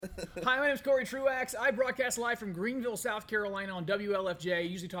Hi, my name is Corey Truax. I broadcast live from Greenville, South Carolina on WLFJ. I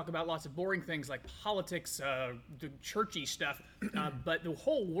usually talk about lots of boring things like politics, the churchy stuff, but the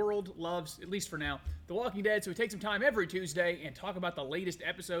whole world loves, at least for now, The Walking Dead, so we take some time every Tuesday and talk about the latest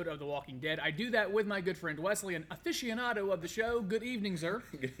episode of The Walking Dead. I do that with my good friend Wesley, an aficionado of the show. Good evening, sir.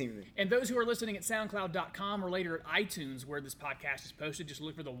 Good evening. And those who are listening at SoundCloud.com or later at iTunes, where this podcast is posted, just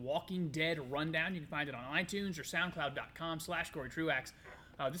look for The Walking Dead Rundown. You can find it on iTunes or SoundCloud.com/Corey Truax.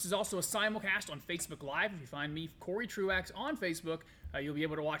 This is also a simulcast on Facebook Live. If you find me, Corey Truax, on Facebook, you'll be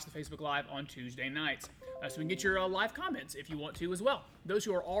able to watch the Facebook Live on Tuesday nights. So we can get your live comments if you want to as well. Those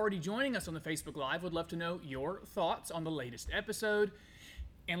who are already joining us on the Facebook Live would love to know your thoughts on the latest episode.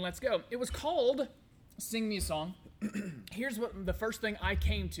 And let's go. It was called Sing Me a Song. Here's what the first thing I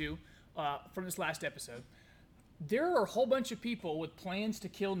came to from this last episode. There are a whole bunch of people with plans to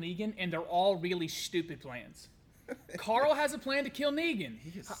kill Negan, and they're all really stupid plans. Carl has a plan to kill Negan.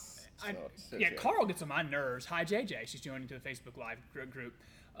 Carl gets on my nerves. Hi, JJ. She's joining to the Facebook Live group.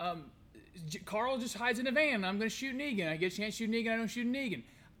 Carl just hides in a van. I'm going to shoot Negan. I get a chance to shoot Negan. I don't shoot Negan.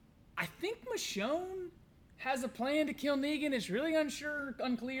 I think Michonne has a plan to kill Negan. It's really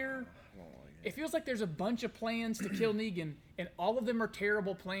unclear. It feels like there's a bunch of plans to kill Negan, and all of them are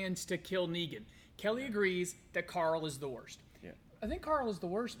terrible plans to kill Negan. Kelly agrees that Carl is the worst. Yeah. I think Carl is the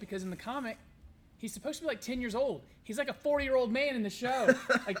worst because in the comic, he's supposed to be like 10 years old. He's like a 40-year-old man in the show.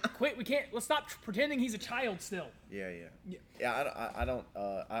 Quit. Let's stop pretending he's a child still.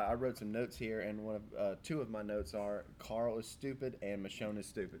 I wrote some notes here, and two of my notes are Carl is stupid and Michonne is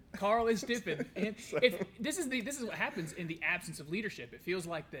stupid. Carl is stupid. And this is what happens in the absence of leadership. It feels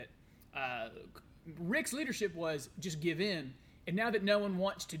like that Rick's leadership was just give in, and now that no one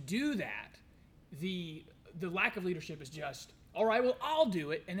wants to do that, the lack of leadership is just, all right, well, I'll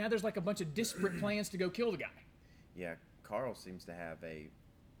do it. And now there's like a bunch of disparate plans to go kill the guy. Yeah, Carl seems to have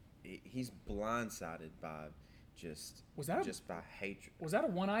he's blindsided by just by hatred. Was that a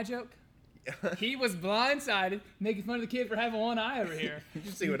one-eye joke? He was blindsided, making fun of the kid for having one eye over here. Did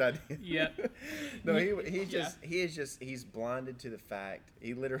you see what I did? Yeah. No, he's blinded to the fact.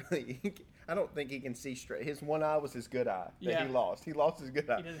 He literally, I don't think he can see straight. His one eye was his good eye that he lost. He lost his good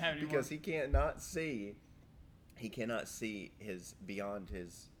eye. He doesn't have it because he cannot see. He cannot see beyond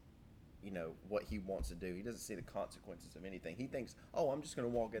his, what he wants to do. He doesn't see the consequences of anything. He thinks, oh, I'm just going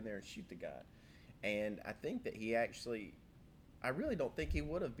to walk in there and shoot the guy. And I think that I really don't think he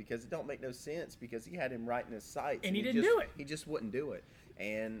would have, because it don't make no sense, because he had him right in his sights. And he didn't do it. He just wouldn't do it.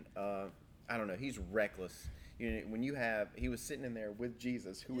 And I don't know. He's reckless. When he was sitting in there with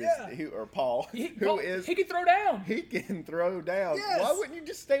Jesus, or Paul, he can throw down. He can throw down. Yes. Why wouldn't you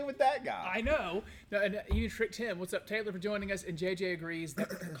just stay with that guy? I know. No, and you tricked him. What's up, Taylor, for joining us? And JJ agrees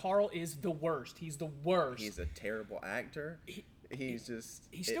that Carl is the worst. He's the worst. He's a terrible actor. He's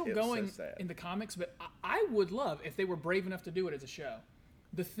still going so in the comics, but I would love if they were brave enough to do it as a show.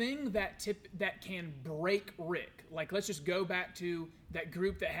 The thing that can break Rick, like let's just go back to that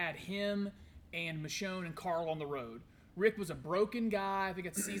group that had him and Michonne and Carl on the road. Rick was a broken guy. I think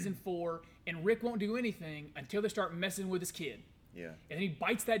it's season 4, and Rick won't do anything until they start messing with his kid. Yeah. And then he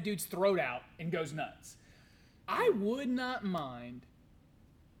bites that dude's throat out and goes nuts. I would not mind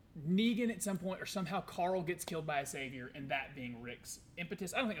Negan at some point, or somehow Carl gets killed by a savior, and that being Rick's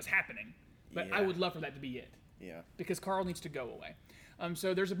impetus. I don't think it's happening, but I would love for that to be it. Yeah. Because Carl needs to go away.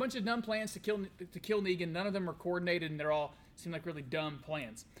 So there's a bunch of dumb plans to kill Negan. None of them are coordinated, and they all seem like really dumb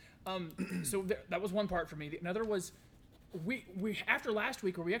plans. So that was one part for me. Another was we after last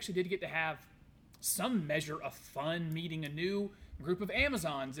week, where we actually did get to have some measure of fun meeting a new group of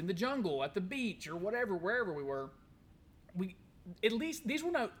Amazons in the jungle, at the beach, or whatever, wherever we were. At least these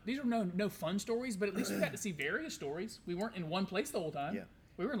were no fun stories, but at least we got to see various stories. We weren't in one place the whole time. Yeah.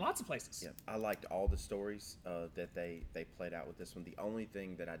 We were in lots of places. Yeah, I liked all the stories that they played out with this one. The only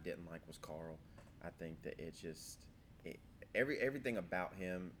thing that I didn't like was Carl. I think that everything about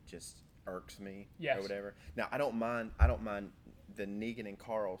him just irks me, or whatever. Now I don't mind the Negan and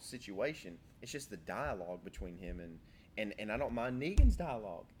Carl situation. It's just the dialogue between him and I don't mind Negan's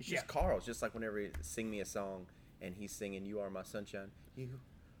dialogue. It's just Carl's. Just like whenever he sing me a song and he's singing "You Are My Sunshine," you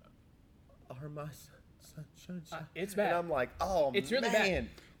are my sunshine. It's bad. And I'm like, oh, it's really man.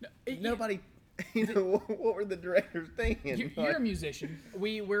 bad. Nobody. What were the directors thinking? You're a musician.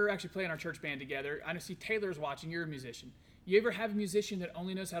 We're actually playing our church band together. I see Taylor's watching. You're a musician. You ever have a musician that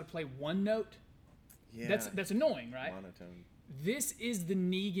only knows how to play one note? Yeah. That's annoying, right? Monotone. This is the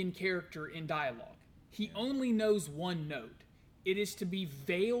Negan character in dialogue. He only knows one note. It is to be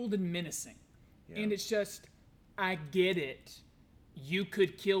veiled and menacing. Yeah. And it's just, I get it. You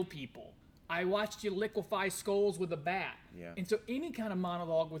could kill people. I watched you liquefy skulls with a bat. Yeah. And so any kind of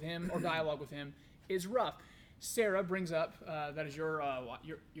monologue with him or dialogue with him is rough. Sarah brings up, that is your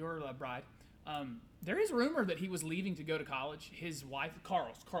bride. There is rumor that he was leaving to go to college. His wife,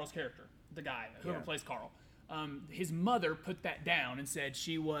 Carl's character, the guy, whoever plays Carl, his mother put that down and said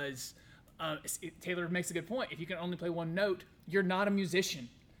she was, Taylor makes a good point. If you can only play one note, you're not a musician.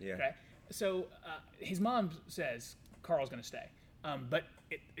 Yeah. Okay? So his mom says Carl's going to stay. But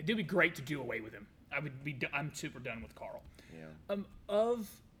it'd be great to do away with him. I'm super done with Carl. Yeah.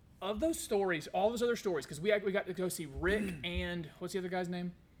 Of those stories, all those other stories, because we got to go see Rick and what's the other guy's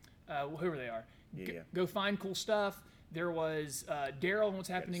name? Whoever they are. Go find cool stuff. There was Daryl and what's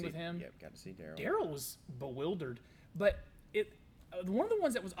happening with him. Yep, got to see Daryl. Daryl was bewildered, but one of the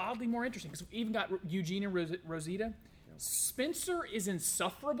ones that was oddly more interesting, because we even got Eugene and Rosita. Yep. Spencer is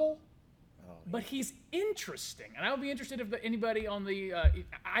insufferable. But he's interesting, and I would be interested if anybody on the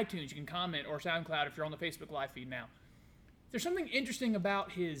iTunes, you can comment, or SoundCloud if you're on the Facebook live feed now. There's something interesting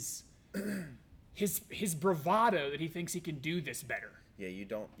about his bravado that he thinks he can do this better. Yeah, you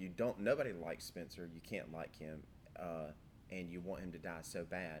don't. Nobody likes Spencer. You can't like him, and you want him to die so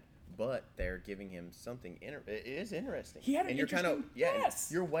bad. But they're giving him something. It is interesting. He had an interesting. Yes.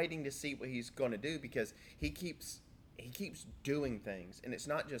 You're waiting to see what he's going to do because he keeps doing things, and it's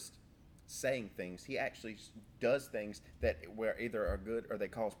not just saying things. He actually does things that where either are good or they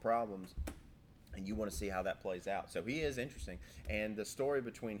cause problems, and you want to see how that plays out. So he is interesting, and the story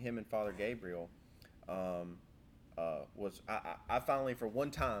between him and Father Gabriel was I finally, for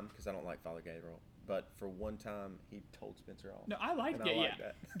one time, because I don't like Father Gabriel, but for one time he told Spencer off. No, I liked it.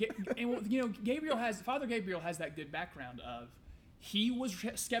 Yeah, and Father Gabriel has that good background of he was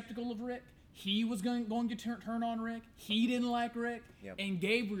skeptical of Rick. He was going to turn on Rick. He didn't like Rick. Yep. And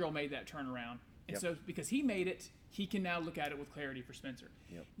Gabriel made that turnaround. And Yep. so because he made it, he can now look at it with clarity for Spencer.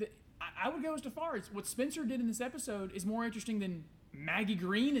 Yep. I would go as far as what Spencer did in this episode is more interesting than Maggie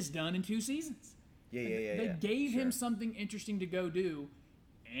Green has done in 2 seasons. They gave him something interesting to go do,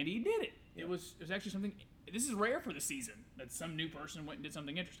 and he did it. Yep. It was actually something. This is rare for the season that some new person went and did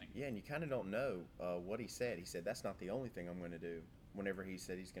something interesting. Yeah, and you kind of don't know what he said. He said, that's not the only thing I'm going to do. Whenever he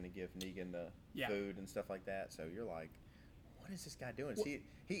said he's going to give Negan the food and stuff like that. So you're like, what is this guy doing? Well,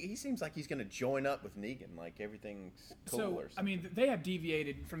 he seems like he's going to join up with Negan, like everything's cool or something. I mean, they have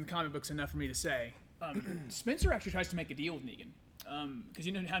deviated from the comic books enough for me to say. Spencer actually tries to make a deal with Negan. Because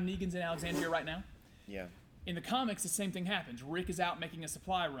you know how Negan's in Alexandria right now? Yeah. In the comics, the same thing happens. Rick is out making a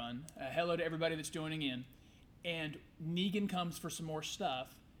supply run. Hello to everybody that's joining in. And Negan comes for some more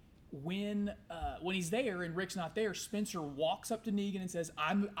stuff. When he's there and Rick's not there, Spencer walks up to Negan and says,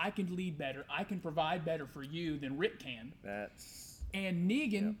 I can lead better. I can provide better for you than Rick can. And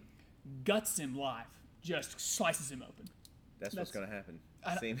Negan guts him live. Just slices him open. That's what's going to happen.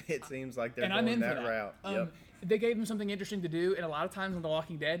 It seems like they're going that route. They gave him something interesting to do, and a lot of times on The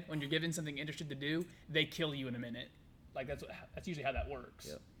Walking Dead, when you're given something interesting to do, they kill you in a minute. Like that's usually how that works.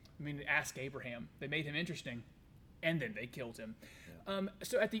 Yep. I mean, ask Abraham. They made him interesting, and then they killed him.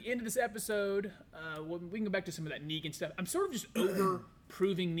 So at the end of this episode, we can go back to some of that Negan stuff. I'm sort of just over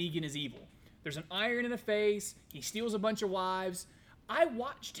proving Negan is evil. There's an iron in the face. He steals a bunch of wives. I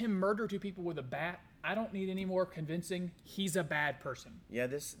watched him murder 2 people with a bat. I don't need any more convincing. He's a bad person. Yeah,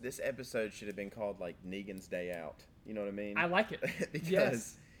 this episode should have been called like Negan's Day Out. You know what I mean? I like it.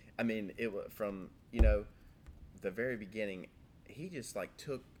 Because, I mean, it from, the very beginning, he just like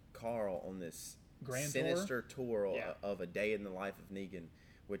took Carl on this sinister tour of a day in the life of Negan,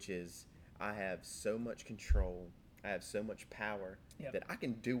 which is, I have so much control, I have so much power that I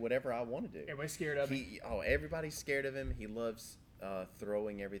can do whatever I want to do. Everybody's scared of him. Everybody's scared of him. He loves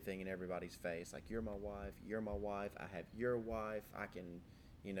throwing everything in everybody's face. Like, you're my wife, I have your wife, I can,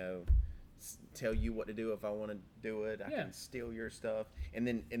 tell you what to do if I want to do it. I can steal your stuff. And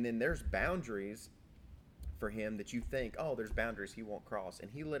then there's boundaries for him that you think, there's boundaries he won't cross, and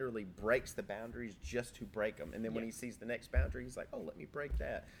he literally breaks the boundaries just to break them. And then when he sees the next boundary, he's like, let me break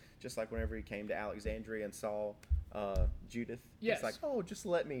that. Just like whenever he came to Alexandria and saw Judith, he's like, just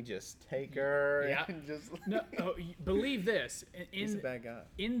let me just take her. And just believe this. He's a bad guy.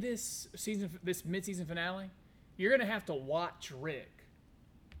 In this mid-season finale, you're gonna have to watch Rick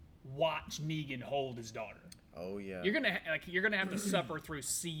watch Negan hold his daughter. Oh yeah. You're gonna have to suffer through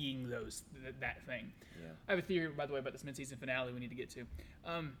seeing that thing. Yeah. I have a theory, by the way, about this mid-season finale we need to get to.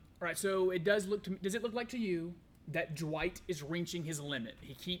 All right, so does it look like to you that Dwight is reaching his limit?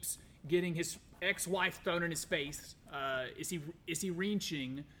 He keeps getting his ex-wife thrown in his face. Is he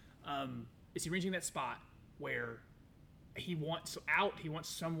reaching that spot where he wants out? He wants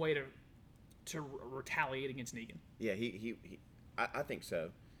some way to retaliate against Negan. Yeah, I think so.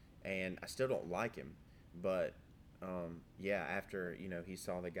 and I still don't like him. But after he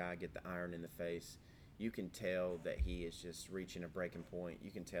saw the guy get the iron in the face, you can tell that he is just reaching a breaking point.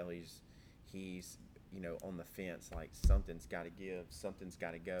 You can tell he's on the fence, like something's got to give, something's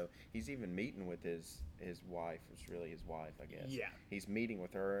got to go. He's even meeting with his wife. It's really his wife, I guess. Yeah. He's meeting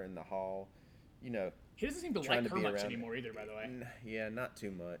with her in the hall. He doesn't seem to like her much anymore either, by the way. Yeah, not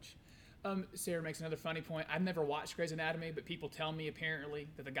too much. Sarah makes another funny point. I've never watched Grey's Anatomy, but people tell me apparently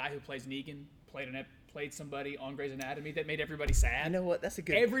that the guy who plays Negan played somebody on Grey's Anatomy that made everybody sad. You know what?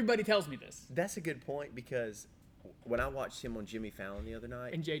 Everybody tells me this. That's a good point, because when I watched him on Jimmy Fallon the other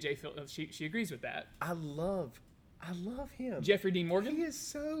night, and JJ, she agrees with that. I love him. Jeffrey Dean Morgan. He's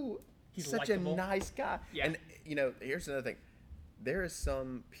such likable. A nice guy. Yeah. And here's another thing. There are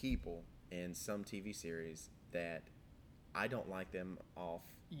some people in some TV series that I don't like them off.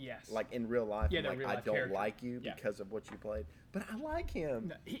 Yes. Like in real life, yeah, like, I don't character. like you because of what you played, but I like him.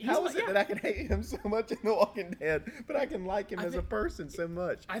 No, How is it that I can hate him so much in The Walking Dead, but I can like him as a person so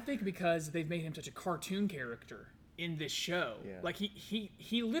much? I think because they've made him such a cartoon character in this show. Yeah. Like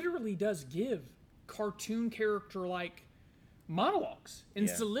he literally does give cartoon character like monologues and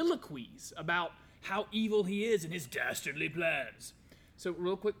soliloquies about how evil he is and his dastardly plans. So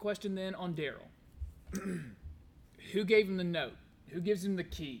real quick question then on Daryl. Who gave him the note? Who gives him the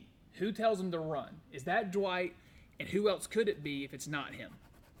key? Who tells him to run? Is that Dwight? And who else could it be if it's not him?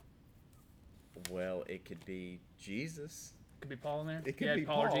 Well, it could be Jesus. Could be Paul in there? It could be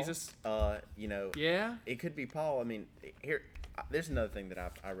Paul. Or Jesus? Yeah. It could be Paul. I mean, there's another thing that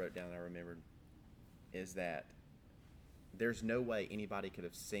I wrote down that I remembered, is that there's no way anybody could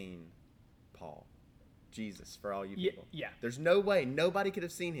have seen Paul. Jesus, for all you people. Yeah. There's no way nobody could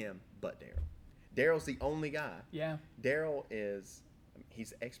have seen him but Daryl. Daryl's the only guy. Yeah. Daryl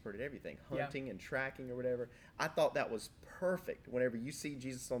he's expert at everything, hunting and tracking or whatever. I thought that was perfect whenever you see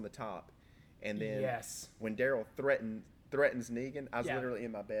Jesus on the top, and then when Daryl threatens Negan, I was literally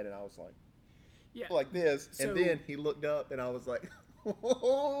in my bed and I was like this, and then he looked up and I was like,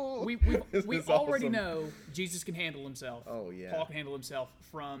 we already know Jesus can handle himself. Oh yeah. Paul can handle himself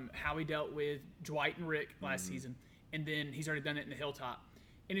from how he dealt with Dwight and Rick last season, and then he's already done it in the Hilltop.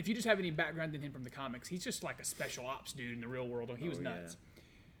 And if you just have any background in him from the comics, he's just like a special ops dude in the real world. He was nuts. Yeah.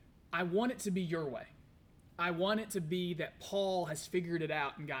 I want it to be your way. I want it to be that Paul has figured it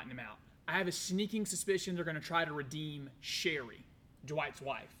out and gotten him out. I have a sneaking suspicion they're going to try to redeem Sherry, Dwight's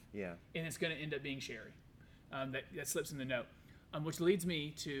wife. Yeah. And it's going to end up being Sherry. That slips in the note. Which leads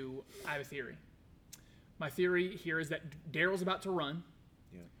me to, I have a theory. My theory here is that Daryl's about to run.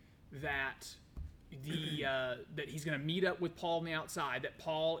 Yeah. That he's going to meet up with Paul on the outside. That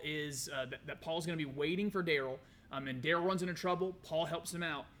Paul is that Paul's going to be waiting for Daryl. And Daryl runs into trouble. Paul helps him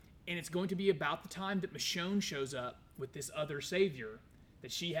out, and it's going to be about the time that Michonne shows up with this other savior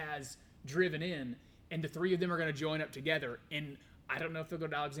that she has driven in, and the three of them are going to join up together. And I don't know if they'll go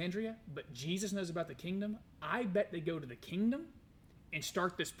to Alexandria, but Jesus knows about the kingdom. I bet they go to the kingdom and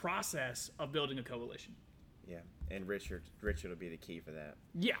start this process of building a coalition. Yeah, and Richard will be the key for that.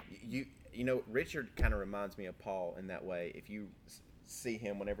 Yeah. Richard kind of reminds me of Paul in that way. If you see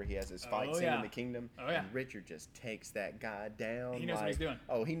him whenever he has his fight scene in the kingdom, and Richard just takes that guy down. He knows what he's doing.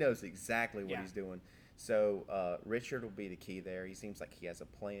 Oh, he knows exactly what he's doing. So Richard will be the key there. He seems like he has a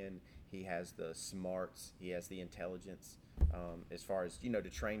plan. He has the smarts. He has the intelligence. As far as to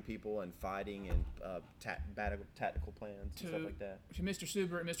train people and fighting and tactical plans and stuff like that. To Mr.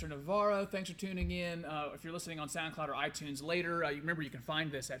 Suber and Mr. Navarro, thanks for tuning in. If you're listening on SoundCloud or iTunes later, remember you can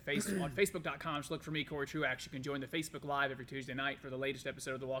find this at on Facebook.com. Just look for me, Corey Truax. You can join the Facebook Live every Tuesday night for the latest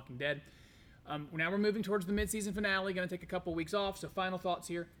episode of The Walking Dead. Now we're moving towards the mid-season finale. Going to take a couple weeks off. So final thoughts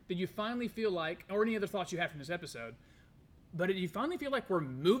here. Did you finally feel like, or any other thoughts you have from this episode? But did you finally feel like we're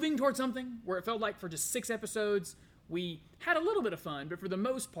moving towards something where it felt like for just 6 episodes? We had a little bit of fun, but for the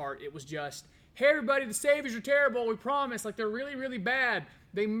most part, it was just, hey, everybody, the Saviors are terrible. We promise. Like, they're really, really bad.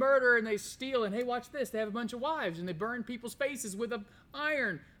 They murder and they steal. And, hey, watch this. They have a bunch of wives, and they burn people's faces with an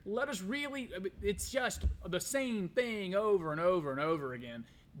iron. Let us really – it's just the same thing over and over and over again.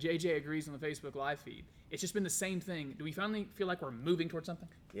 JJ agrees on the Facebook Live feed. It's just been the same thing. Do we finally feel like we're moving towards something?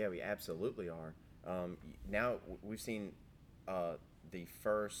 Yeah, we absolutely are. Now we've seen the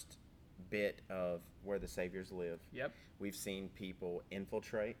first – bit of where the Saviors live. Yep. We've seen people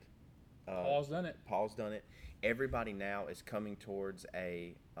infiltrate. Paul's done it. Everybody now is coming towards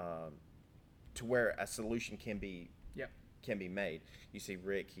to where a solution can be made. You see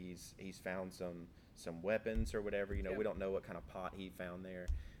Rick, he's found some weapons or whatever. We don't know what kind of pot he found there.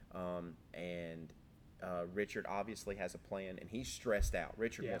 And Richard obviously has a plan, and he's stressed out.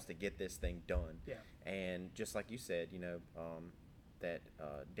 Richard wants to get this thing done. Yeah. And just like you said,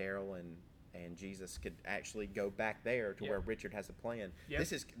 Daryl and Jesus could actually go back there to where Richard has a plan. Yep.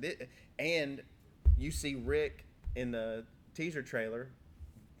 And you see Rick in the teaser trailer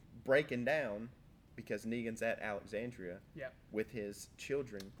breaking down because Negan's at Alexandria with his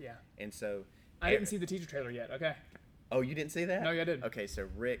children. Yeah. And so I didn't see the teaser trailer yet. Okay. Oh, you didn't see that? No, I didn't. Okay, so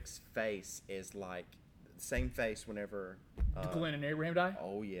Rick's face is like the same face whenever Glenn and Abraham die?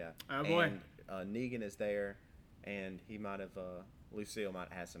 Oh yeah. Oh boy. And Negan is there, and he might have Lucille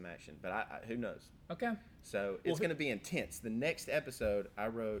might have some action, but who knows? Okay. So it's going to be intense. The next episode, I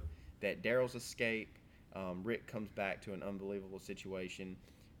wrote that Daryl's escape. Rick comes back to an unbelievable situation.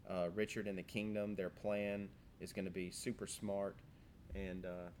 Richard and the Kingdom, their plan is going to be super smart, and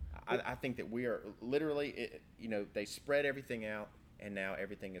I think that we are literally, they spread everything out, and now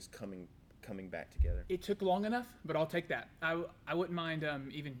everything is coming back together. It took long enough, but I'll take that. I wouldn't mind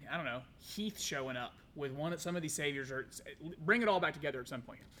even, I don't know, Heath showing up with some of these saviors, or bring it all back together at some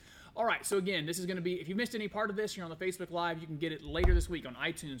point. All right, so again, this is going to be, if you missed any part of this, you're on the Facebook Live, you can get it later this week on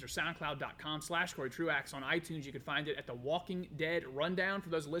iTunes or SoundCloud.com/CoreyTruax. On iTunes, you can find it at the Walking Dead Rundown. For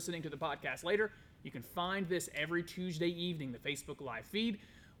those listening to the podcast later, you can find this every Tuesday evening, the Facebook Live feed.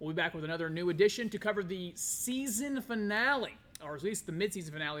 We'll be back with another new edition to cover the season finale, or at least the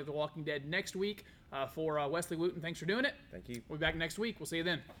mid-season finale of The Walking Dead next week. For Wesley Wooten, thanks for doing it. Thank you. We'll be back next week. We'll see you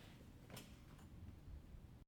then.